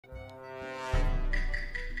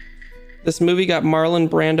This movie got Marlon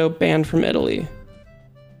Brando banned from Italy.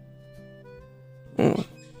 Oh,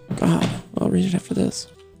 God. I'll read it after this.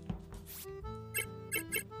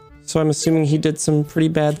 So I'm assuming he did some pretty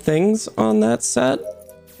bad things on that set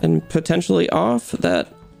and potentially off that...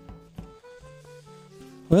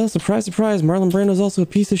 Well, surprise, surprise, Marlon Brando's also a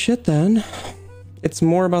piece of shit then. It's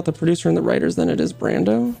more about the producer and the writers than it is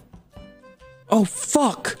Brando. Oh,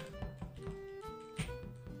 fuck!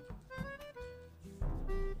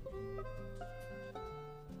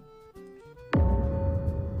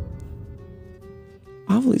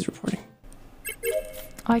 Avali's reporting.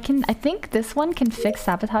 Oh, I think this one can fix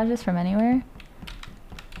sabotages from anywhere.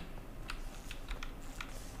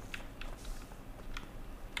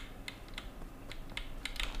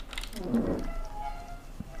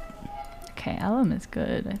 Okay, Alum is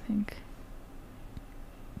good, I think.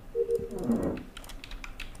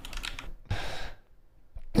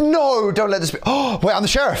 No, don't let this be. Oh, wait, I'm the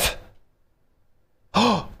sheriff.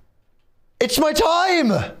 Oh, it's my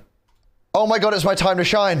time. Oh my God, it's my time to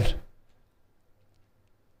shine.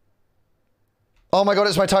 Oh my God,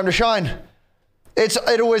 it's my time to shine.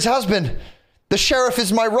 It always has been. The sheriff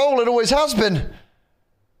is my role. It always has been.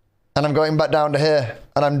 And I'm going back down to here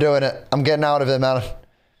and I'm doing it. I'm getting out of here, man.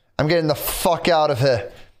 I'm getting the fuck out of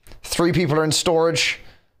here. 3 people are in storage.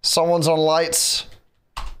 Someone's on lights.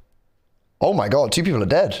 Oh my God, 2 people are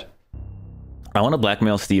dead. I want to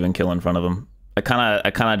blackmail Steve and kill in front of him. I kind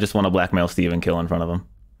of just want to blackmail Steve and kill in front of him.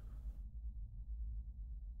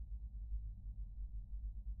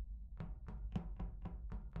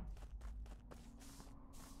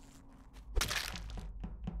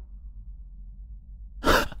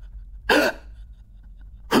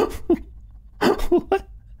 What?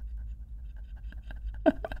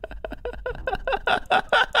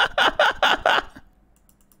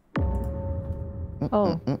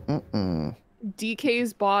 Oh.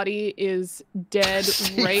 DK's body is dead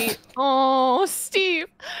right. Oh, Steve.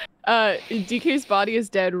 DK's body is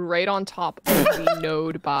dead right on top of the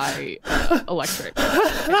node by electric.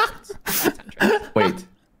 Wait.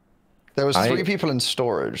 There was 3 people in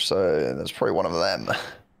storage, so that's probably one of them.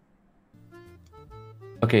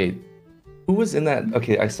 Okay. Who was in that?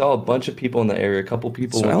 Okay, I saw a bunch of people in the area. A couple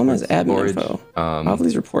people. So Alum has admin info.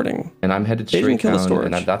 Avali's reporting. And I'm headed straight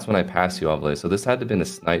down, and that's when I passed you, Avali. So this had to have been a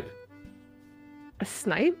snipe. A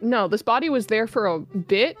snipe? No, this body was there for a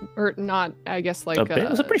bit, or not, I guess, like... A bit? It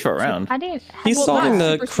was a pretty short round. He's solving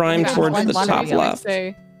the crime towards the top left.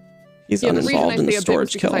 He's uninvolved in the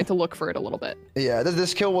storage kill. I had to look for it a little bit. Yeah,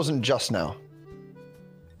 this kill wasn't just now.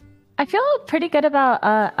 I feel pretty good about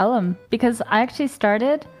Alum, because I actually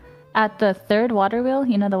started at the 3rd water wheel,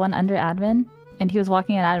 you know, the one under admin, and he was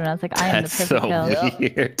walking at admin. I was like, I am the perfect kill.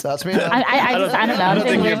 Weird. That's me. I don't know. I don't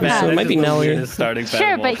think you're bad. So it might be Nelly.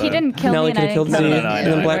 Sure, but he didn't kill Nelly me. could have killed Z and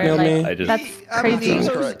then blackmailed me. That's crazy.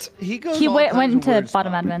 He went into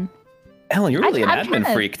bottom admin. Ellen, you're really an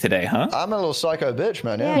admin freak today, huh? I'm a little psycho bitch,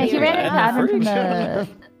 man. Yeah, he ran into admin from the...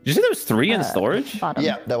 Did you say there was 3 in storage? Bottom.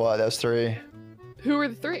 Yeah, there was 3. Who were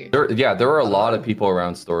the 3? There were a lot of people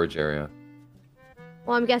around storage area.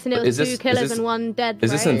 Well, I'm guessing it was 2 killers and 1 dead. Is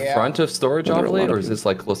this in front of storage, Avali, or is this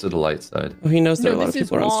like closer to the light side? Well, he knows there are a lot of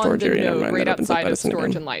people around storage area. Right outside of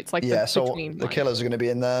storage and lights, like yeah, so the killers are going to be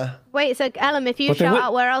in there. Wait, so Ellen, if you shout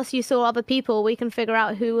out where else you saw other people, we can figure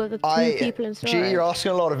out who are the 2 people in storage. Gee, you're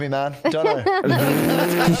asking a lot of me, man. Don't know.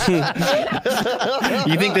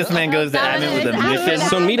 You think this man goes to admin with a mission?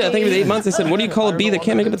 So Mita, I think it was 8 months. I said, what do you call a bee that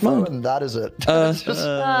can't make up its mind? And that is it. Oh,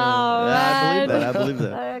 man. I believe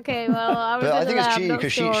that. Okay, well, I think it's G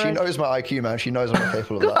because she knows my IQ, man. She knows I'm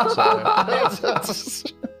capable of that. So.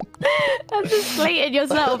 I'm just slating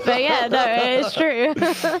yourself, but yeah, no, it's true.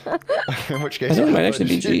 In which case, I think it might actually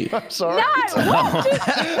be G. I'm sorry. No!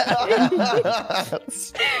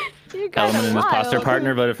 Element and his imposter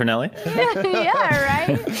partner voted for Nelly. Yeah,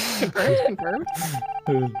 right? Confirmed.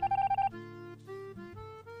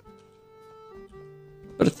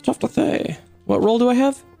 But it's tough to say. What role do I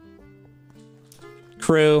have?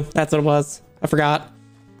 Crew. That's what it was. I forgot.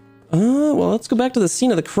 Well, let's go back to the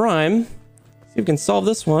scene of the crime. See if we can solve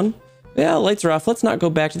this one. Yeah, lights are off. Let's not go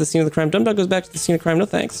back to the scene of the crime. DumbDog goes back to the scene of crime. No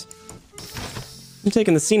thanks. I'm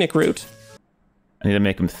taking the scenic route. I need to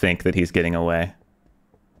make him think that he's getting away.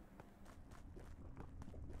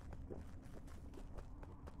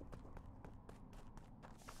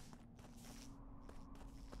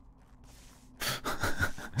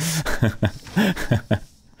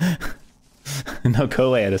 No, go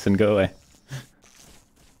away, Edison. Go away.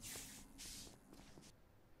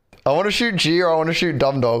 I want to shoot G or I want to shoot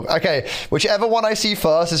DumbDog. Okay, whichever one I see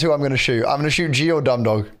first is who I'm going to shoot. I'm going to shoot G or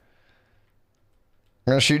DumbDog. I'm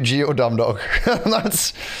going to shoot G or DumbDog.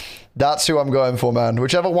 That's who I'm going for, man.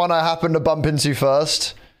 Whichever one I happen to bump into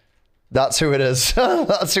first, that's who it is.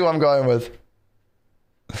 That's who I'm going with.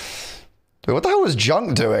 Wait, what the hell was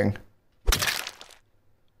Junk doing?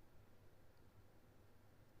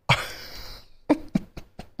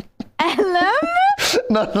 Ellen?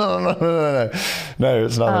 No. No,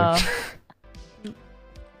 it's nothing. Oh.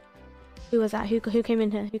 Who was that? Who came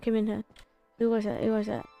in here? Who came in here? Who was it? Who was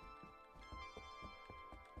it?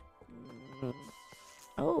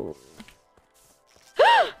 Oh.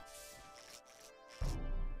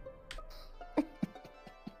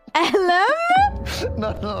 Ellen?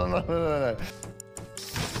 No.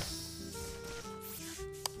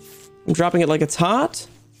 I'm dropping it like it's hot.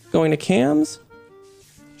 Going to cams.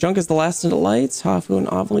 Junk is the last into lights. Hafu and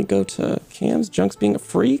Avali go to cams. Junk's being a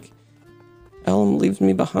freak. Ellen leaves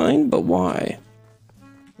me behind, but why?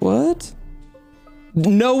 What?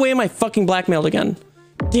 No way am I fucking blackmailed again.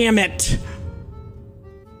 Damn it.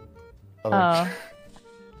 Oh.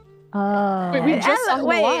 Oh. Wait, we just saw him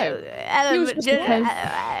alive. Ellen, He was just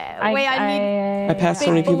I passed so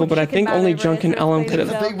many people, but I think only Junk and Ellen could The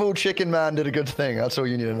have. big bull chicken man did a good thing. That's all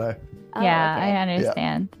you need to know. Yeah, okay. I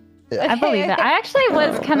understand. Yeah. I believe it. I actually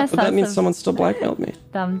was kind of But that sus means of someone still blackmailed me.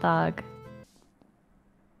 DumbDog.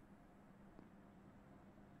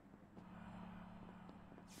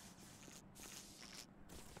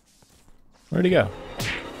 Where'd he go?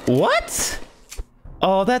 What?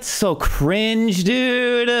 Oh, that's so cringe,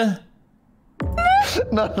 dude.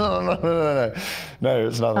 No. No,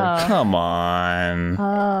 it's nothing. Oh. Come on.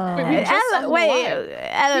 Oh. Wait, we just saw him alive.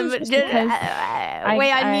 Ellen,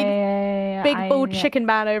 I need big bald yeah. chicken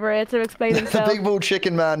man over here to explain The himself. big bull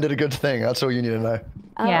chicken man did a good thing. That's all you need to know.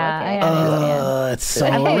 Oh, Yeah, okay. I understand. It's so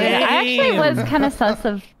I believe it. lame. I actually was kind of sus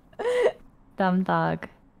of DumbDog.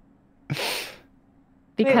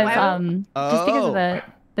 Because just because of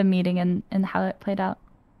the meeting and how it played out.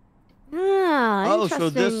 Ah, Oh, so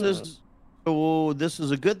interesting. this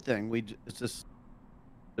is a good thing. It's just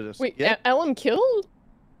Wait, yeah. Ellen killed?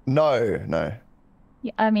 No.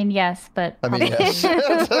 Yeah, I mean, yes, but I mean,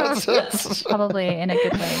 yes. probably in a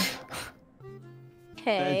good way.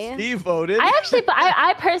 Okay. And Steve voted.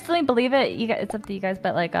 I personally believe it. You guys, it's up to you guys,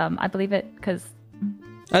 but like, I believe it because,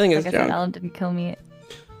 I think like it's I said, Junk. Ellen didn't kill me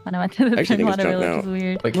when I went to the I actually think it's water Junk wheel, now. which is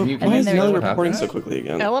weird. Wait, can you, And can Why you is then see there Nelly what reporting happened? so quickly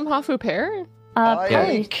again? Ellen Hafu pair?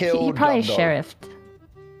 Probably he killed probably DumbDog. sheriffed.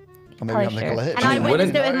 Or maybe I'm Probably Nicola Hitch. And I Wouldn't-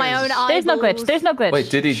 witnessed it with my own eyes. There's no glitch. There's no glitch. Wait,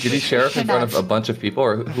 did he sheriff in front of a bunch of people,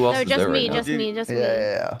 or who else No, is just there me, right now? just me.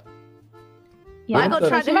 Yeah. Yeah. I got Who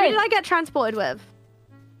who did I get transported with?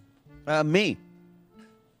 Me.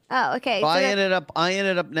 Oh, okay. So so I then-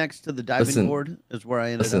 ended up next to the diving Listen. board. Is where I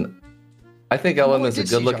ended up. Listen, I think Ellen I is a did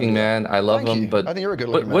see good-looking Junk. man. I love Thank him, you. but I think you're a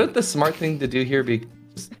good-looking man. wouldn't the smart thing to do here be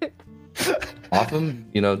just off him?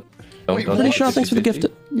 You know, don't Wait, don't what? take Shaw, thanks for the 50-50? gift.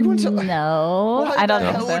 You went to... No, Why I don't the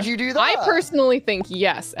think hell so. would you do that? I personally think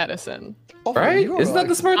yes, Edison. Oh, Right? you are Isn't that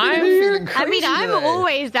the smart thing to I'm do here? feeling I mean, crazy I'm today.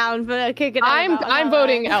 always down for kicking. I'm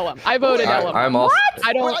voting Ellen. I voted Ellen. I'm also.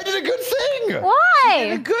 I don't. Well, I did a good thing!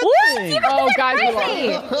 Why? Good thing. Oh, guys, we crazy.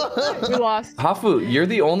 lost. We lost. Hafu, you're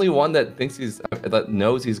the only one that thinks that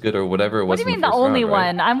knows he's good or whatever it What was. do you in mean the first only round, right?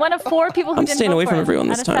 one? I'm one of 4 people who I'm didn't staying vote away for from him everyone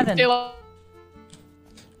out this of time. 7. They lost.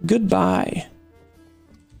 Goodbye.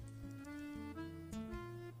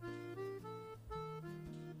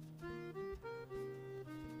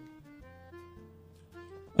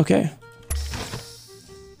 Okay.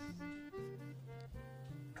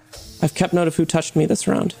 I've kept note of who touched me this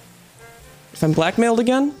round. If I'm blackmailed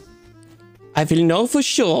again, I will know for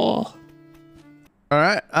sure. All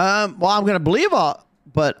right. Well, I'm gonna believe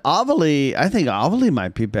but Avali, I think Avali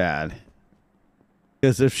might be bad.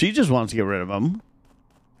 Because if she just wants to get rid of him,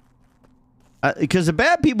 because the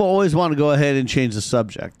bad people always want to go ahead and change the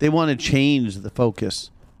subject. They want to change the focus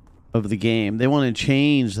of the game. They want to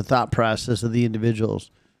change the thought process of the individuals.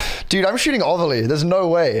 Dude, I'm shooting Ovally. There's no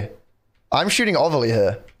way. I'm shooting Ovally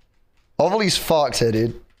here. Ovali's fucked here,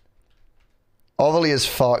 dude. Ovally is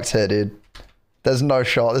fucked here, dude. There's no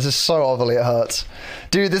shot. This is so Ovally, it hurts.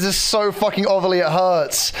 Dude, this is so fucking Ovally, it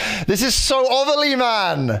hurts. This is so Ovally,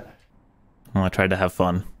 man. Well, I tried to have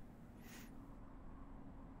fun.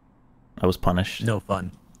 I was punished. No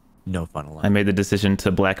fun. No fun allowed. I made the decision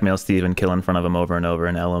to blackmail Steve and kill in front of him over and over,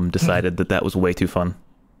 and Ellum decided that was way too fun.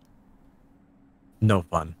 No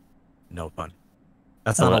fun. No fun.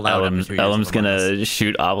 That's not allowed. after 2 years Ellum's of Among Us. gonna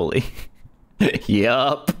shoot Avali.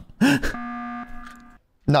 Yup.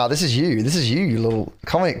 Nah, this is you. This is you, you little...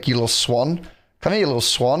 Come here, you little swan. Come here, you little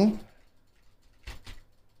swan.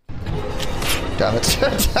 Damn it.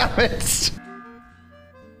 Damn it.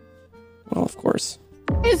 Well, of course.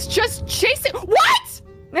 Is just chasing. What?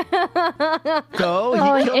 So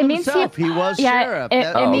Oh, he killed it means himself. He was sheriff.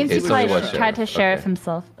 It means okay, he so he was tried to sheriff. sheriff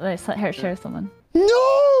himself, like sheriff someone.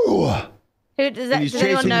 No! Does he's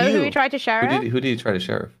anyone chasing know who you. he tried to sheriff? Who did he try to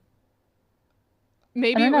sheriff?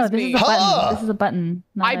 Maybe I don't it know. was This me. is a button. Huh. This is a button.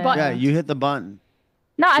 I button. Yeah, you hit the button.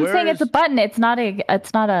 No, I'm Where saying it's a is- button. It's not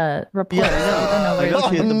a report. Yeah, I know. I don't know I where know it's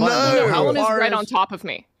she hit the Oh, button. no. How Ellen is far right on top of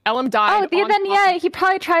me. Ellen died. Oh, on then top yeah, of he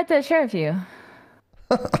probably tried to sheriff you.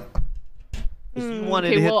 If you wanted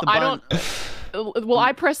Okay, to hit well, the I button. don't. Well,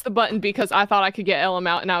 I pressed the button because I thought I could get Ellen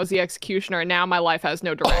out, and I was the exexecutioner, and now my life has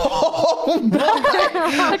no direction. Oh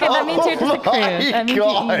my Okay, that means you're just a crew. my That means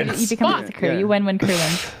God. you become just a crew. Yeah. You win when crew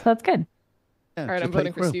wins. So that's good. Yeah, All right, just I'm play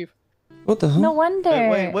voting for crew. Steve. What the hell? No wonder.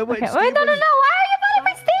 Wait, Okay. Steve Wait, no. was- Why are you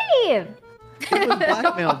voting for Steve? He was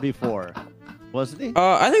blackmailed before, wasn't he?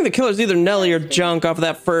 I think the killer's either Nelly or Junk off of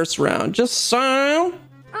that first round. Just so.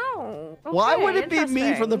 Oh. Why okay, would it be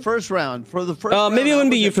me for the first round? For the first Maybe it round, wouldn't I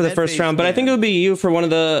be you was for the at first Medbase round, but I think it would be you for one of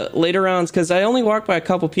the later rounds because I only walked by a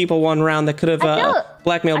couple people one round that could have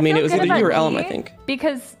blackmailed me, and it was feel good either you or about Ellum, I Dee think.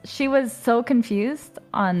 Because she was so confused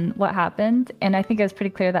on what happened, and I think it was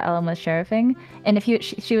pretty clear that Ellum was sheriffing. And if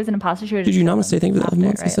she was an imposter, she would. Did you not say thank you for the after,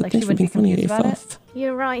 months? I right? said Like, thanks she for being wouldn't be funny, confused about it. AFF.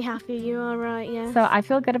 You're right, Happy. You are right. Yeah. So I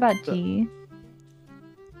feel good about G.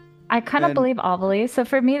 I kind of Then- believe Ovally. So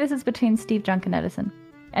for me, this is between Steve, Junk, and Edison.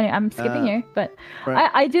 Anyway, I'm skipping here, but right.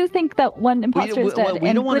 I do think that one imposter is dead we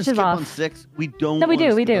and don't want glitch to is skip on off 6. We don't. No, we wanna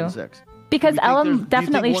do, we skip do. on 6. because Do you think Ellum there's- do you think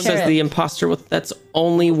definitely one- Says sheriffed. the imposter with that's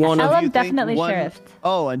only one of Ellum You think definitely one- sheriffed.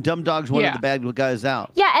 Oh, and DumbDog's one Yeah. of the bad guys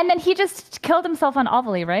out. Yeah, and then he just killed himself on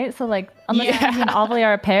Ovally, right? So like, unless Yeah. he and Ovally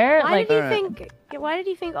are a pair, Why like, did you Alright. think? Why did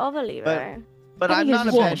you think Overly, But- though? But I I'm think not a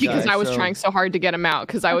it's- Well, bad because guy, I was so- trying so hard to get him out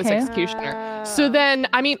because I was Okay. executioner. So then,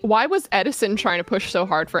 I mean, why was Edison trying to push so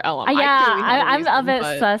hard for Ellum? yeah, clearly had I'm a reason, bit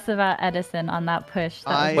but- sus about Edison on that push.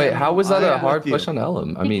 That was Wait, how was that I a am hard with you. push on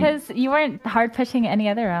Ellum? I mean, because you weren't hard pushing any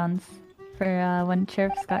other rounds for when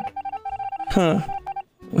sheriffs got. Huh.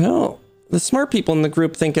 Well, the smart people in the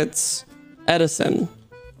group think it's Edison.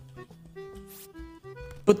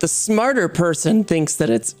 But the smarter person thinks that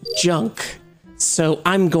it's Junk. So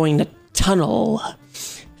I'm going to tunnel.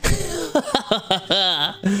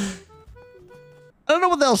 I don't know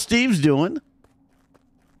what the hell Steve's doing.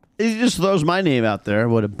 He just throws my name out there.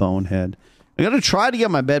 What a bonehead. I'm going to try to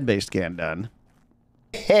get my bed-based scan done.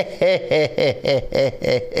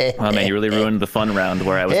 Oh man, you really ruined the fun round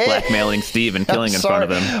where I was blackmailing Steve and killing in front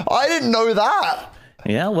of him. I didn't know that.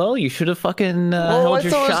 Yeah, well, you should have fucking I held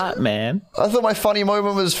your thought it was- shot, man. I thought my funny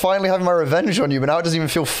moment was finally having my revenge on you, but now it doesn't even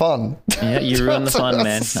feel fun. Yeah, you ruined the fun,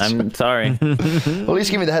 man. I'm sorry. Well, at least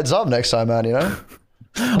give me the heads up next time, man, you know?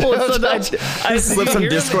 Well, so I Slip some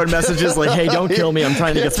Discord messages like, hey, don't kill me. I'm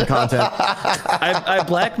trying to get some content. I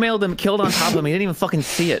blackmailed him, killed on top of him. He didn't even fucking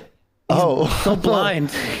see it. Oh. So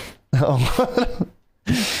blind. Oh.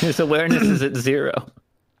 His awareness is at 0.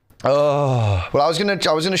 Oh. Well, I was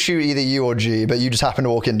gonna shoot either you or G, but you just happened to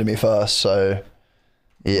walk into me first, so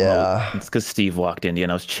yeah. It's because Steve walked in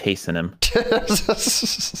and I was chasing him.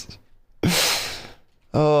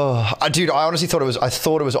 Oh, dude, I honestly thought it was. I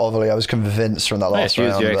thought it was Overly. I was convinced from that last She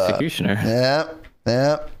was round. your but- executioner. Yeah,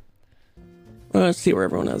 yeah. Well, let's see where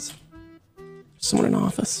everyone is. Someone in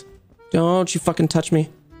office. Don't you fucking touch me.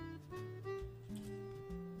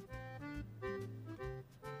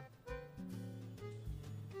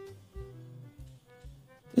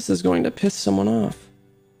 This is going to piss someone off.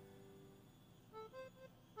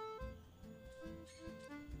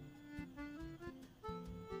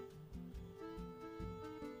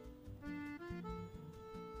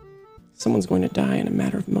 Someone's going to die in a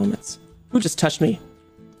matter of moments. Who just touched me?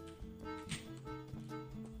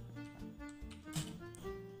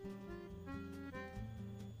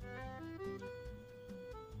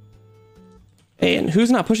 Hey, and who's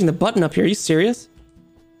not pushing the button up here? Are you serious?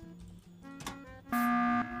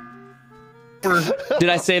 Did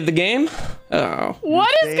I save the game? Oh. What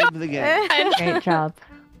is Save the game. Great job.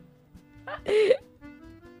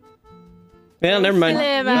 Yeah, never mind.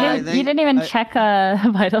 Clear, You man. didn't even check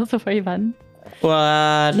vitals before you button. What?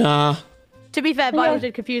 Nah. To be fair, Vitals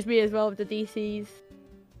did confuse me as well with the DCs.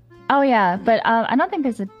 Oh yeah, but I don't think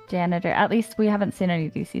there's a janitor. At least we haven't seen any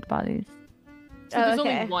DC'd bodies. So there's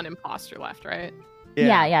okay. only one imposter left, right?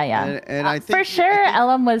 Yeah. And I think for sure,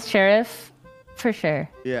 Ellum was sheriff. For sure.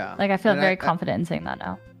 Yeah. Like I feel And very confident in saying that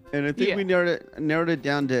now. And I think Yeah. we narrowed it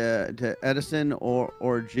down to Edison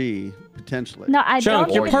or G potentially. No, I Junk,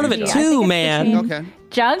 don't. you're think part of it's it G. I think too, it's man. between Okay.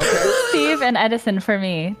 Junk, Steve, and Edison for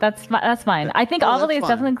me. That's mine. I think Oh, Ovally that's is fine.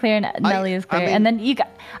 definitely clear and Nelly is I clear. mean- And then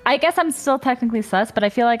I guess I'm still technically sus, but I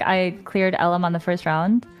feel like I cleared Ellum on the first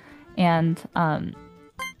round, and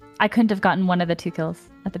I couldn't have gotten one of the 2 kills.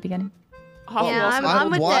 at the beginning. Yeah, I'm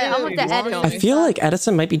with the Edison. I feel like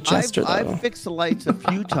Edison might be Jester, though. I've fixed the lights a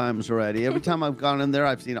few times already. Every time I've gone in there,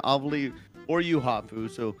 I've seen Ovely or you, Hafu.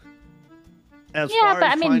 So, as Yeah, far but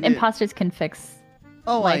I as mean, imposters can fix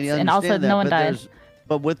lights, lights, and also no one died.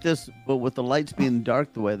 But with the lights being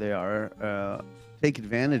dark the way they are, take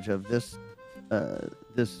advantage of this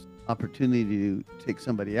opportunity to take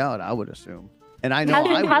somebody out. I would assume. And I know How's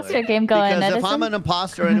the imposter game going, because Edison? if I'm an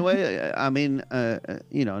imposter anyway, I mean,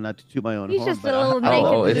 not to toot my own He's horn, just but a little I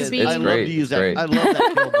love naked it. beast. I love to use that. I love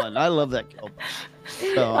that kill button. I love that kill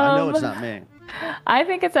button. So I know it's not me. I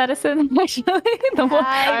think it's Edison. Actually, the more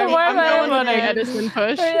I'm going with the Edison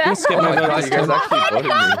push. Yeah. Oh my god, you guys actually voted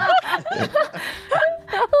me.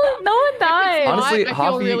 No one died. Honestly, I feel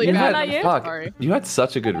Javi, really you bad. had, You? fuck, Sorry. you had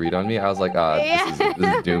such a good read on me. I was like, this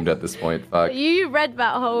is doomed at this point. Fuck. You read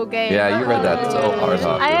that whole game. Yeah, you read that so hard,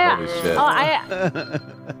 Javi. Holy shit.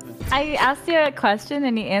 I asked you a question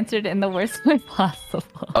and you answered in the worst way possible.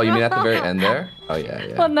 Oh, you mean at the very end there? Oh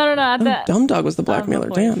yeah. Well, no. At the DumbDog was the blackmailer.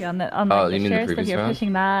 Damn. On Oh, the you mean the sheriff, previous you're round?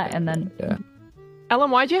 pushing that, and then Yeah. Ellen,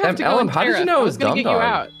 why'd you have to go? Ellen, and how did you Tara? know I it was was gonna get you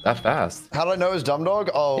out. DumbDog that fast? How did I know it was DumbDog?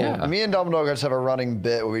 Oh, Yeah. me and DumbDog just have a running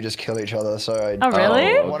bit where we just kill each other. So I Oh,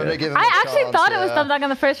 really? Oh, wanted okay. to give him I a actually chance, thought it was yeah. DumbDog on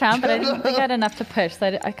the first round, but I didn't think I had enough to push, so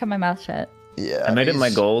I kept my mouth shut. Yeah, I made it my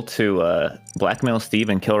he's- goal to blackmail Steve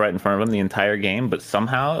and kill right in front of him the entire game, but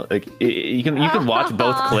somehow you can watch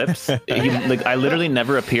both clips. I literally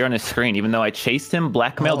never appear on his screen, even though I chased him,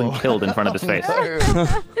 blackmailed, and killed in front of his face.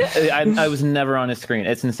 I was never on his screen.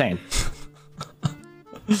 It's insane.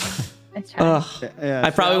 It's trying. I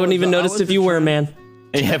probably wouldn't even notice if you were, man.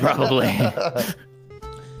 Yeah, probably.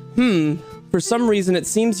 For some reason, it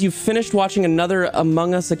seems you finished watching another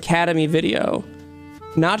Among Us Academy video.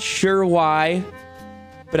 Not sure why,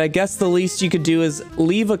 but I guess the least you could do is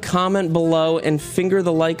leave a comment below and finger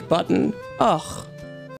the like button. Ugh.